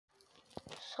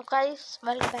So guys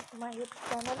welcome back to my YouTube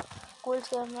channel cool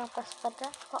game में आपका स्वागत है।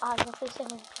 तो आज मैं फिर से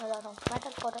मिलने जा रहा हूँ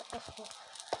मेटल पोरी इसको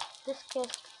जिस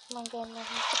केस में गेम में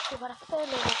हम कितनी बार फेल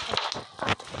हो गए थे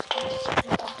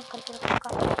करके रखा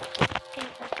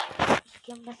इस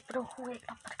गेम में प्रो हूँ एक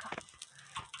नंबर का।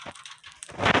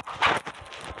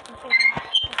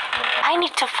 I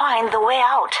need to find the way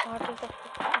out.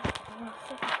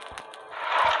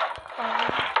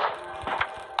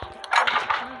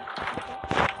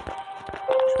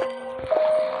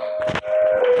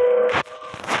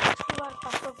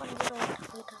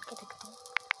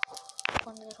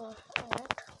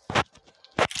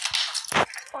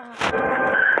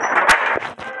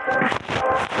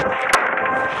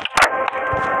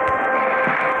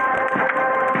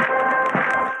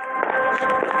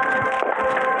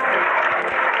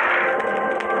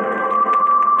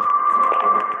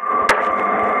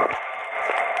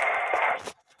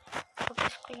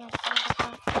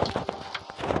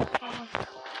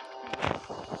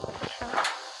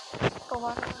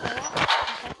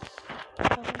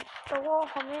 तो वो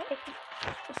हमें एक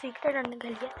सीक्रेट करने के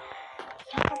लिए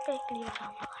यहाँ पे एक लीवर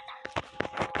काम लगाना है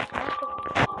तो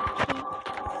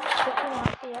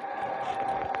वहाँ पे है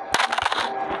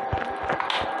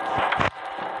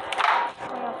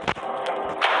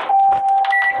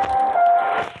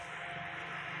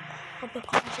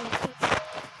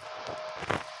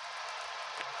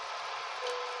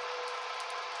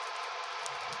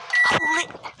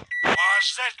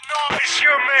What's that noise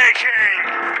you're making?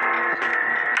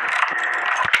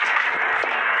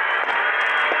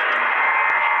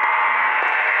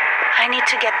 I need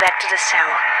to get back to the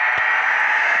cell.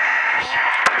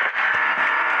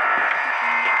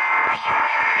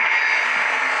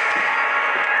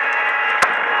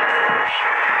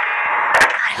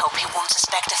 I hope he won't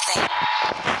suspect a thing.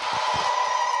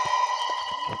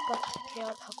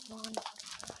 यार भगवान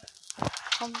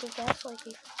हम भी क्या सोच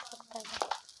सकता है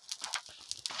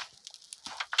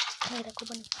मेरे को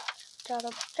बनी ज़्यादा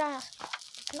बच्चा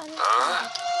इतना नहीं।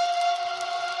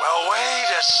 Well, wait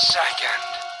a second.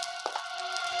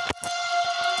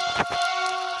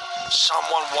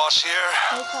 Someone was here.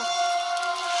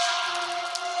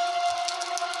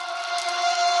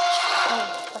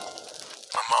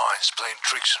 My mind's playing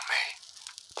tricks on me.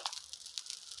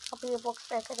 अब ये बॉक्स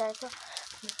लेके जाएगा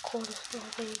खोल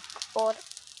और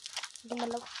ये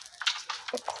मतलब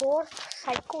एक और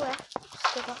साइको है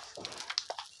उसके पास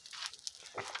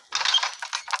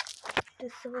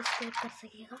जिससे वो स्केप कर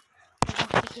सकेगा और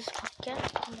बाकी चीज़ भाग क्या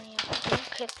मैं यहाँ पे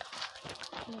खेलता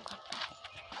हूँ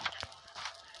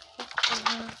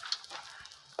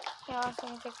यहाँ से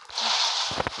मुझे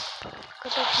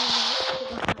कटक नहीं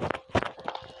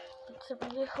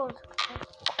हो सकता है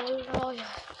खोल रहा हो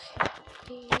यार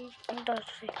अंदर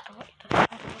से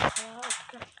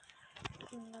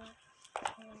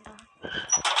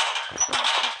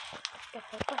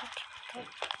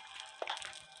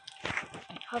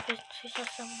अब इस चीज़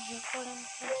से मुझे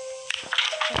पड़ेंगे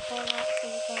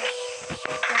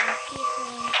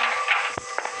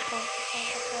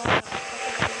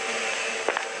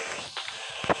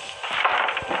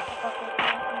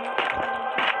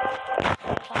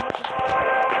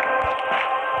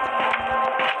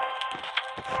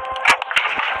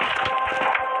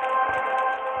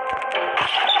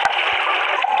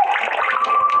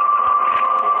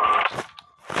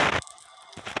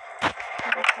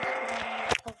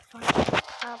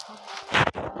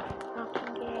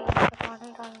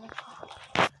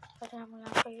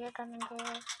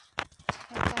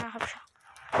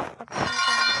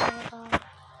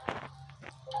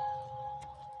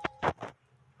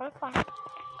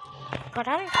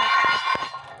पता नहीं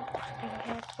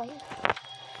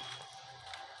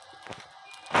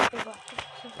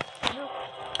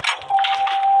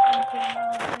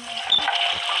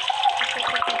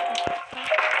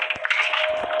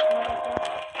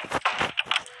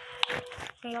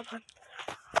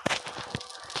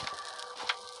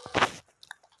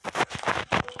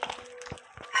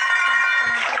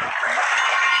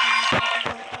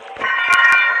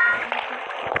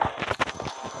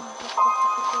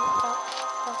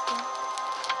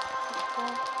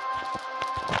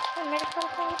मेरे ख्याल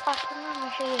से ये पासवर्ड में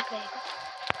हमेशा ये रहेगा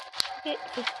कि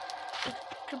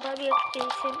इसके बाद ये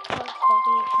पेशेंट और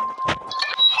सॉल्यूशन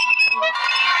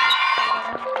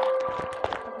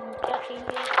क्या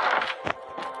चाहिए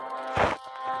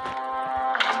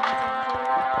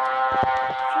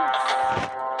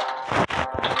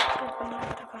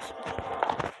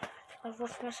और वो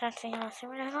उसमें साथ से यहाँ से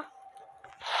मिलेगा।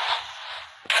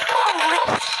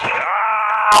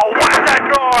 What is that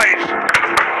noise?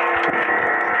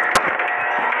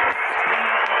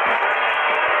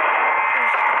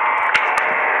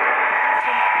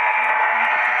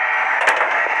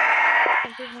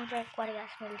 ऊपर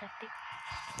गैस मिल जाती।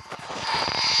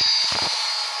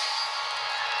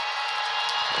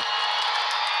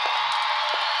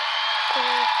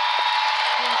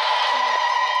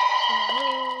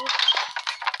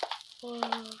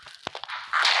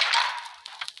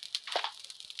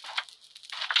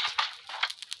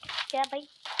 क्या भाई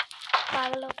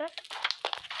पागल होता है?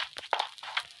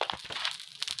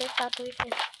 फिर साथ हुई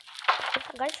फेल,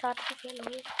 गाइस साथ ही फेल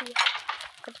हुई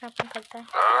कितना अपन करता है।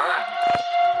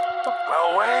 Well,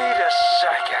 wait a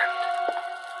second.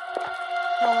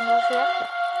 No one was here.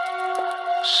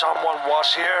 Someone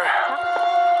was here.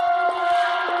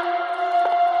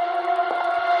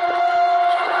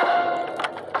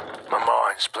 My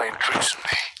mind's playing tricks on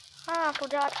me. हाँ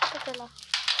तुझे आज पता चला।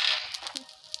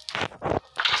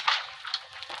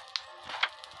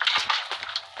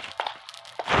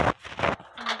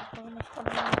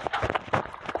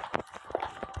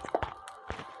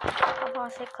 अब वहाँ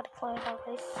से कर पाएगा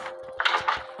गाइस।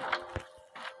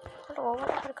 तो वो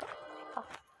वाला कर पाएगा।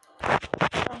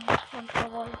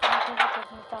 बॉल करना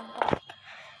चाहता है।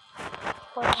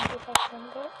 और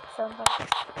सेकंड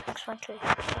नेक्स्ट वन चाहिए।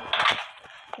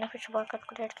 मैंने कुछ बॉल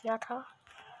कैलकुलेट किया था।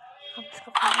 हम इसको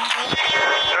करेंगे।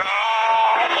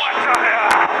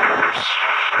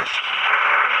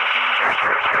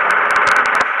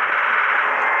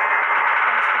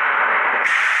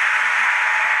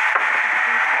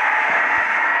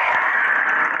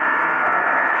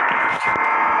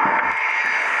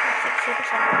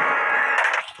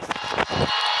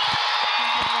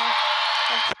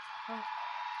 What the hell?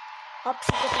 अब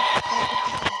सीधे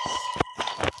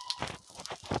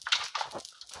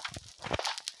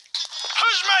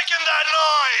Who's making that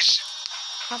noise?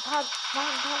 भाग भाग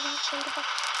भाग भाग चल भाग।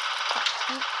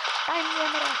 टाइम है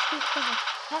मेरा ठीक है ना।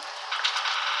 हाँ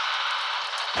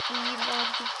ये लोग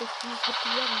भी कोशिश होती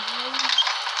है भाई।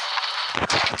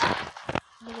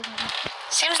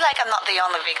 Seems like I'm not the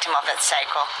only victim of that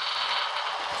cycle.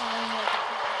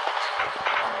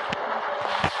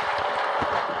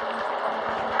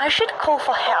 I should call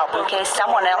for help in case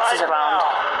someone else is around.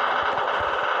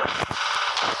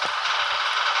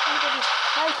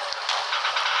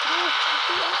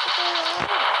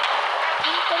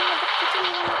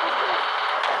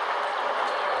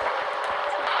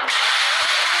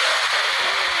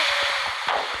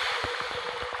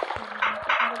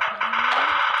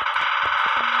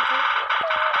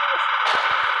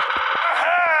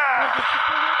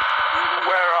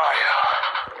 Where are you?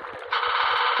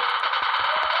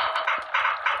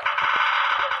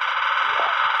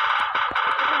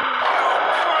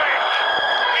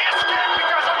 He escaped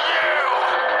because of you!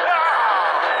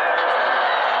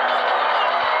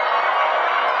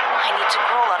 I need to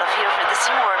crawl out of here for the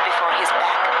C-word before he's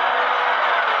back.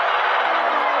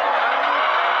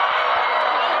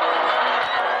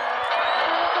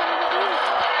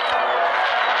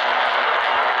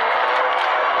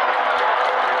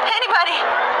 Anybody,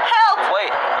 help!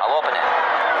 Wait, I'll open it.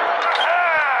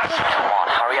 Come on,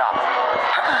 hurry up.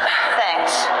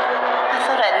 Thanks. I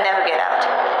thought I'd never get out.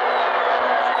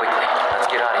 Quickly, let's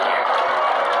get out of here.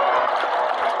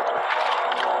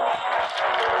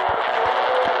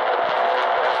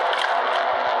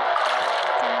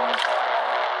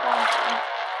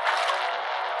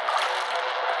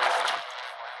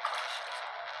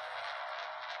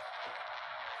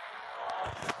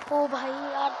 ओ भाई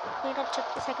यार मेरा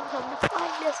 36 second हमने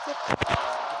finally इसके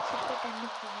time में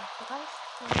किया है। तो guys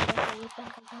मैं ये प्लान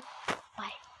करता हूँ।